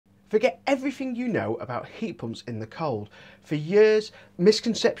Forget everything you know about heat pumps in the cold. For years,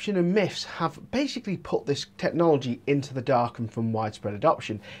 misconception and myths have basically put this technology into the dark and from widespread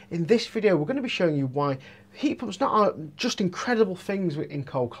adoption. In this video, we're going to be showing you why heat pumps not are just incredible things in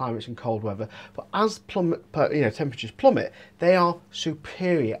cold climates and cold weather, but as temperatures plummet, they are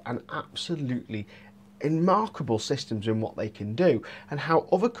superior and absolutely remarkable systems in what they can do, and how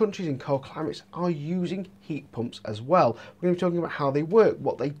other countries in cold climates are using heat pumps as well. We're going to be talking about how they work,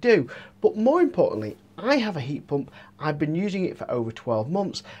 what they do, but more importantly, I have a heat pump. I've been using it for over 12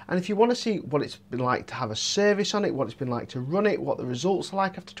 months, and if you want to see what it's been like to have a service on it, what it's been like to run it, what the results are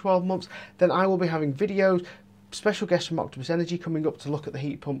like after 12 months, then I will be having videos, special guests from Octopus Energy coming up to look at the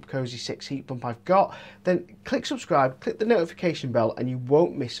heat pump, Cozy 6 heat pump I've got. Then click subscribe, click the notification bell, and you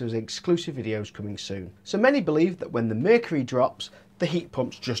won't miss those exclusive videos coming soon. So many believe that when the mercury drops, the heat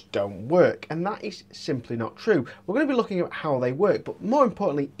pumps just don't work, and that is simply not true. We're going to be looking at how they work, but more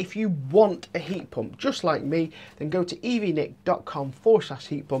importantly, if you want a heat pump just like me, then go to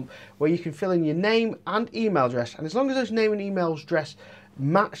evnick.com/heat pump, where you can fill in your name and email address, and as long as those name and email address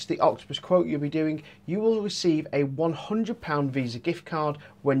match the Octopus quote you'll be doing, you will receive a £100 Visa gift card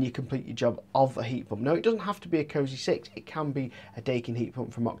when you complete your job of a heat pump. Now, it doesn't have to be a Cozy 6, it can be a Dakin heat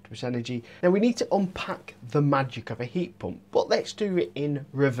pump from Octopus Energy. Now, we need to unpack the magic of a heat pump, but let's do it in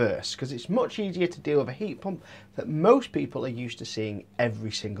reverse, because it's much easier to deal with a heat pump that most people are used to seeing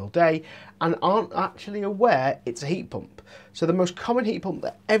every single day and aren't actually aware it's a heat pump. So the most common heat pump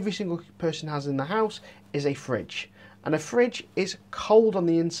that every single person has in the house is a fridge. And a fridge is cold on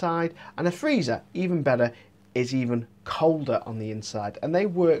the inside, and a freezer, even better, is even colder on the inside. And they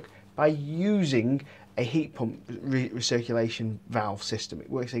work by using a heat pump recirculation valve system. It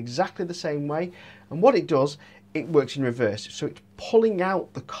works exactly the same way, and what it does, it works in reverse. So it's pulling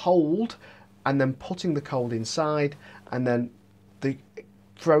out the cold and then putting the cold inside, and then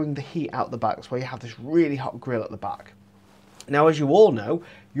throwing the heat out the back. That's why you have this really hot grill at the back. Now, as you all know,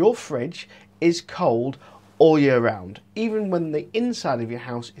 your fridge is cold all year round. Even when the inside of your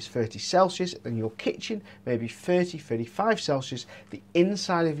house is 30 Celsius and your kitchen may be 35 Celsius, the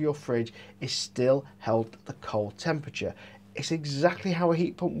inside of your fridge is still held at the cold temperature. It's exactly how a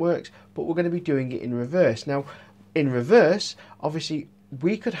heat pump works, but we're going to be doing it in reverse. Now, in reverse, obviously,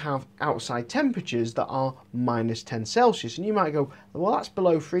 we could have outside temperatures that are -10 Celsius, and you might go, well, that's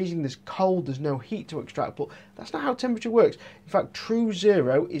below freezing, there's cold, there's no heat to extract, but that's not how temperature works. In fact, true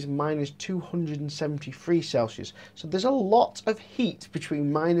zero is -273 Celsius, so there's a lot of heat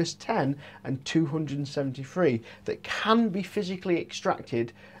between -10 and 273 that can be physically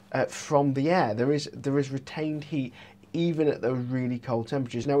extracted from the air. There is retained heat even at those really cold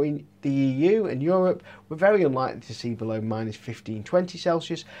temperatures. Now, in the EU and Europe, we're very unlikely to see below -15, 20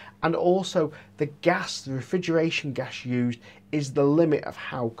 Celsius, and also the refrigeration gas used is the limit of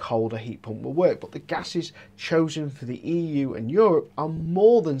how cold a heat pump will work, but the gases chosen for the EU and Europe are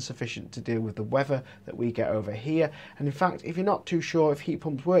more than sufficient to deal with the weather that we get over here. And in fact, if you're not too sure if heat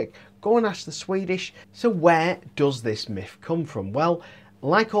pumps work, go and ask the Swedish. So where does this myth come from? Well,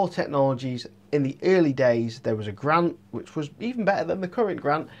 like all technologies, in the early days, there was a grant, which was even better than the current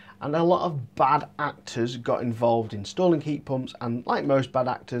grant, and a lot of bad actors got involved in installing heat pumps, and like most bad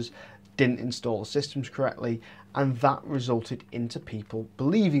actors, didn't install the systems correctly, and that resulted into people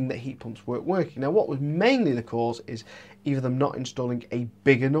believing that heat pumps weren't working. Now, what was mainly the cause is either them not installing a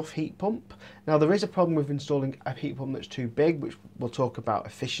big enough heat pump. Now, there is a problem with installing a heat pump that's too big, which we'll talk about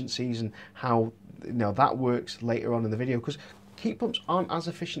efficiencies and how that works later on in the video, because heat pumps aren't as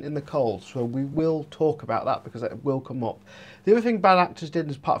efficient in the cold, so we will talk about that because it will come up. The other thing bad actors did,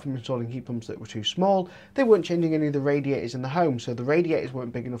 is apart from installing heat pumps that were too small, they weren't changing any of the radiators in the home, so the radiators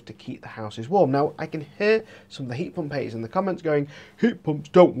weren't big enough to keep the houses warm. Now, I can hear some of the heat pump haters in the comments going, heat pumps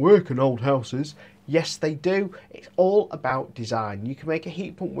don't work in old houses. Yes, they do. It's all about design. You can make a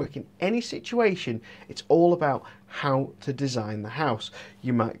heat pump work in any situation. It's all about how to design the house.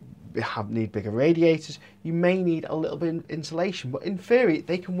 You might need bigger radiators, you may need a little bit of insulation, but in theory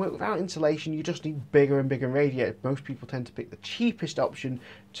they can work without insulation. You just need bigger and bigger radiators. Most people tend to pick the cheapest option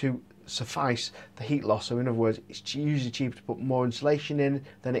to suffice the heat loss. So in other words, it's usually cheaper to put more insulation in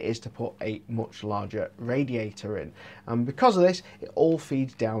than it is to put a much larger radiator in, and because of this, it all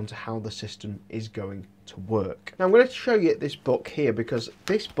feeds down to how the system is going to work. Now, I'm going to show you this book here, because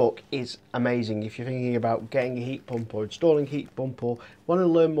this book is amazing if you're thinking about getting a heat pump or installing a heat pump or want to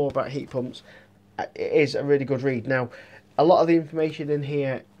learn more about heat pumps. It is a really good read. Now, a lot of the information in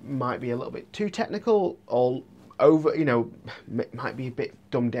here might be a little bit too technical or over, might be a bit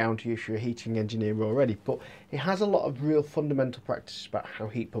dumbed down to you if you're a heating engineer already, but it has a lot of real fundamental practices about how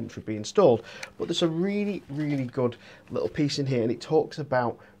heat pumps should be installed. But there's a really, really good little piece in here, and it talks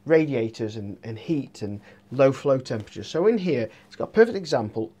about radiators and heat and low flow temperatures. So in here, it's got a perfect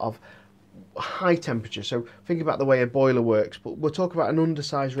example of high temperature. So think about the way a boiler works, but we'll talk about an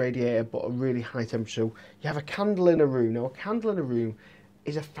undersized radiator but a really high temperature. So you have a candle in a room. Now a candle in a room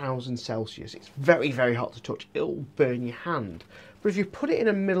is 1000 Celsius. It's very, very hot to touch. It'll burn your hand. But if you put it in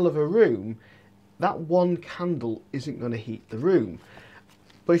the middle of a room, that one candle isn't going to heat the room.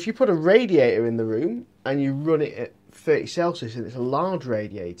 But if you put a radiator in the room and you run it at 30 Celsius and it's a large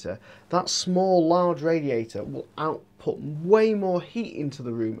radiator, that small large radiator will output way more heat into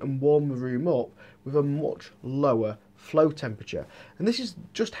the room and warm the room up with a much lower flow temperature. And this is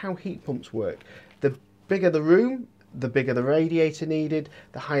just how heat pumps work. The bigger the room, the bigger the radiator needed,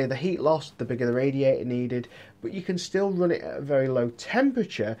 the higher the heat loss, the bigger the radiator needed, but you can still run it at a very low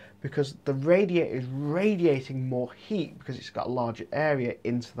temperature because the radiator is radiating more heat because it's got a larger area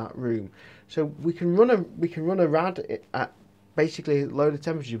into that room. So we can run a rad at basically a load of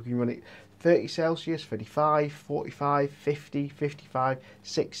temperatures. We can run it 30 Celsius, 35, 45, 50, 55,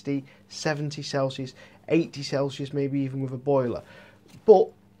 60, 70 Celsius, 80 Celsius, maybe even with a boiler. But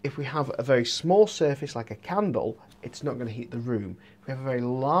if we have a very small surface like a candle, it's not going to heat the room. If we have a very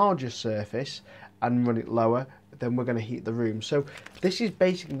larger surface and run it lower, then we're going to heat the room. So this is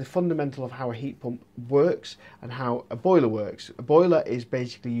basically the fundamental of how a heat pump works and how a boiler works. A boiler is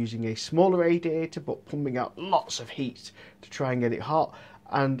basically using a smaller radiator but pumping out lots of heat to try and get it hot.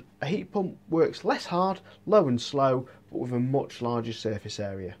 And a heat pump works less hard, low and slow, but with a much larger surface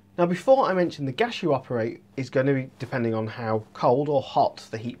area. Now before I mention the gas you operate is going to be depending on how cold or hot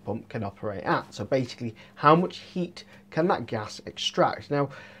the heat pump can operate at. So basically how much heat can that gas extract. Now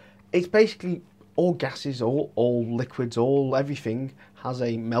it's basically all gases, all liquids, everything has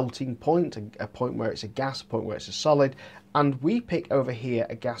a melting point, a point where it's a gas, a point where it's a solid. And we pick over here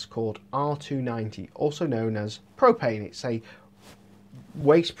a gas called R290, also known as propane. It's a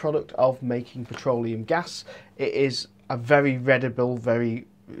waste product of making petroleum gas. It is a very readable, very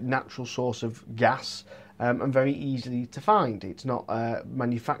natural source of gas and very easily to find. It's not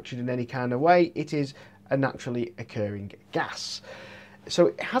manufactured in any kind of way. It is a naturally occurring gas. So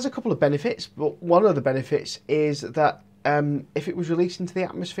it has a couple of benefits, but one of the benefits is that if it was released into the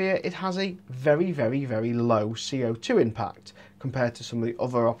atmosphere, it has a very, very, very low CO2 impact compared to some of the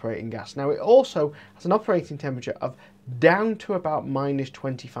other operating gas. Now it also has an operating temperature of down to about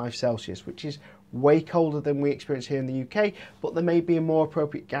 -25 Celsius, which is way colder than we experience here in the UK, but there may be a more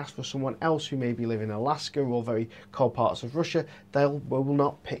appropriate gas for someone else who maybe live in Alaska or very cold parts of Russia. They will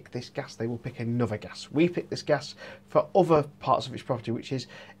not pick this gas, they will pick another gas. We pick this gas for other parts of its property, which is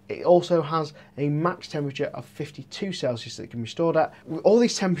it also has a max temperature of 52 Celsius that it can be stored at. All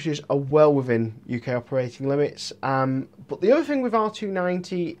these temperatures are well within UK operating limits, but the other thing with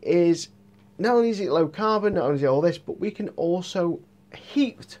R290 is not only is it low carbon, not only is it all this, but we can also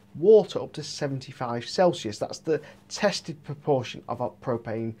heat water up to 75 Celsius. That's the tested proportion of our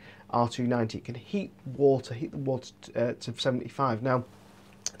propane R290. It can heat the water to 75. Now,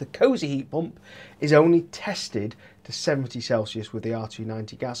 the Cozy heat pump is only tested to 70 Celsius with the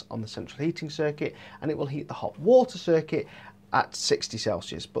R290 gas on the central heating circuit, and it will heat the hot water circuit at 60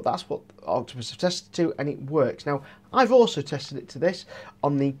 Celsius, but that's what Octopus have tested to, and it works. Now, I've also tested it to this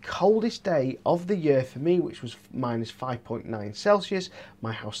on the coldest day of the year for me, which was -5.9 Celsius.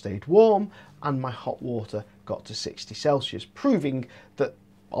 My house stayed warm, and my hot water got to 60 Celsius, proving that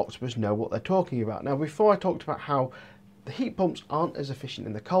Octopus know what they're talking about. Now, before I talked about how the heat pumps aren't as efficient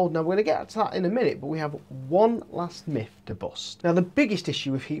in the cold. Now, we're going to get to that in a minute, but we have one last myth to bust. Now, the biggest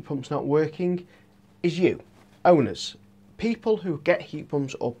issue with heat pumps not working is you, owners. People who get heat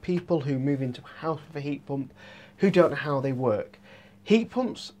pumps or people who move into a house with a heat pump who don't know how they work. Heat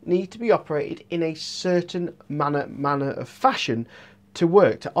pumps need to be operated in a certain manner of fashion to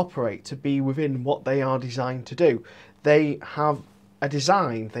work, to operate, to be within what they are designed to do. They have a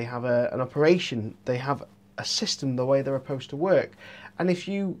design, they have an operation, they have a system, the way they're supposed to work. And if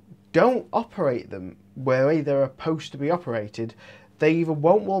you don't operate them where they're supposed to be operated, they either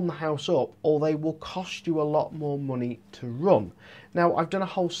won't warm the house up or they will cost you a lot more money to run. Now, I've done a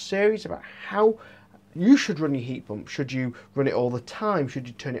whole series about how you should run your heat pump. Should you run it all the time? Should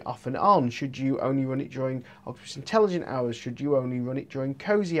you turn it off and on? Should you only run it during Octopus Intelligent hours? Should you only run it during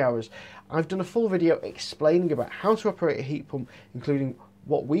Cozy hours? I've done a full video explaining about how to operate a heat pump, including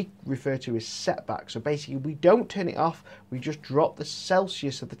what we refer to as setback. So basically we don't turn it off, we just drop the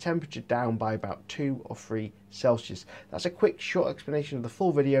Celsius of the temperature down by about 2 or 3 Celsius. That's a quick short explanation of the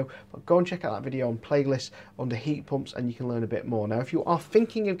full video, but go and check out that video on playlist under heat pumps and you can learn a bit more. Now if you are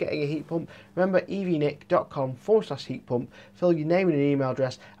thinking of getting a heat pump, remember evnick.com/heat pump, fill your name and an email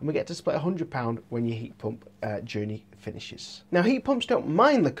address and we get to split £100 when your heat pump journey finishes. Now heat pumps don't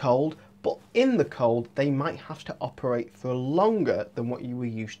mind the cold, but in the cold they might have to operate for longer than what you were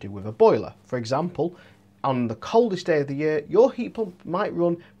used to with a boiler. For example, on the coldest day of the year, your heat pump might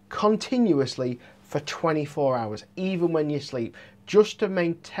run continuously for 24 hours, even when you sleep, just to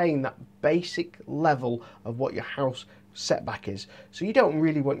maintain that basic level of what your house setback is. So you don't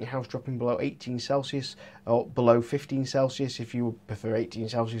really want your house dropping below 18 Celsius or below 15 Celsius if you prefer 18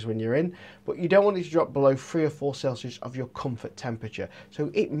 Celsius when you're in, but you don't want it to drop below 3 or 4 Celsius of your comfort temperature.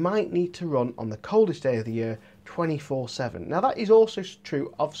 So it might need to run on the coldest day of the year 24/7. Now that is also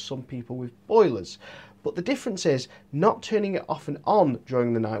true of some people with boilers, but the difference is not turning it off and on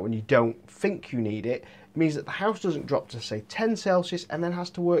during the night when you don't think you need it means that the house doesn't drop to say 10 Celsius and then has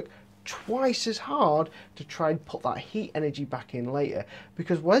to work twice as hard to try and put that heat energy back in later,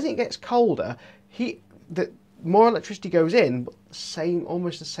 because when it gets colder, more electricity goes in, but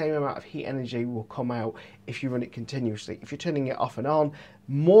almost the same amount of heat energy will come out if you run it continuously. If you're turning it off and on,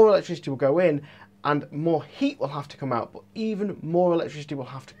 more electricity will go in and more heat will have to come out, but even more electricity will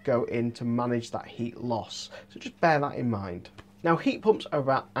have to go in to manage that heat loss. So just bear that in mind. Now heat pumps are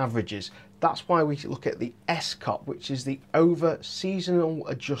about averages. That's why we look at the SCOP, which is the over seasonal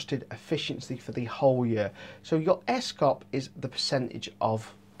adjusted efficiency for the whole year. So your SCOP is the percentage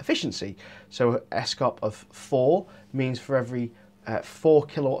of efficiency. So SCOP of 4 means for every 4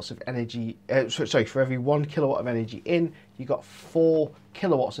 kilowatts of energy, for every 1 kilowatt of energy in, you got 4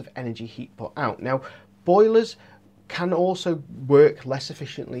 kilowatts of energy heat put out. Now boilers can also work less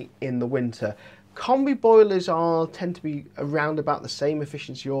efficiently in the winter. Combi boilers tend to be around about the same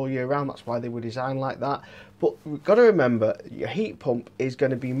efficiency all year round. That's why they were designed like that. But we've got to remember your heat pump is going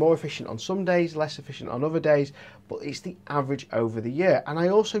to be more efficient on some days, less efficient on other days, but it's the average over the year. And I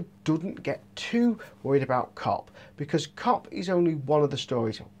also didn't get too worried about COP, because COP is only one of the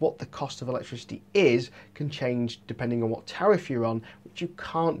stories. What the cost of electricity is can change depending on what tariff you're on, which you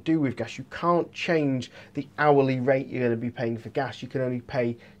can't do with gas. You can't change the hourly rate you're going to be paying for gas. You can only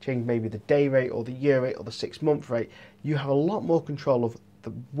change maybe the day rate or the year rate or the 6-month rate. You have a lot more control of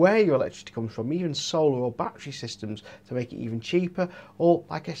where your electricity comes from, even solar or battery systems to make it even cheaper, or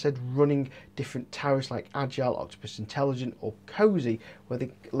like I said, running different tariffs like Agile, Octopus Intelligent or Cozy, where the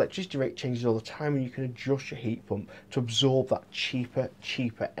electricity rate changes all the time and you can adjust your heat pump to absorb that cheaper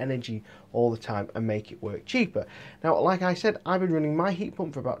energy all the time and make it work cheaper. Now like I said, I've been running my heat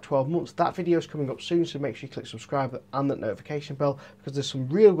pump for about 12 months. That video is coming up soon, so make sure you click subscribe and that notification bell, because there's some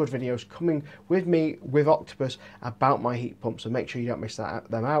real good videos coming with me with Octopus about my heat pump, so make sure you don't miss them out.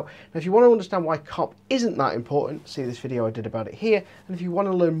 Now if you want to understand why COP isn't that important, see this video I did about it here, and if you want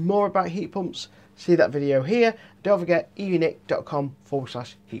to learn more about heat pumps, see that video here. Don't forget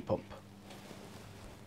evnick.com/heat pump.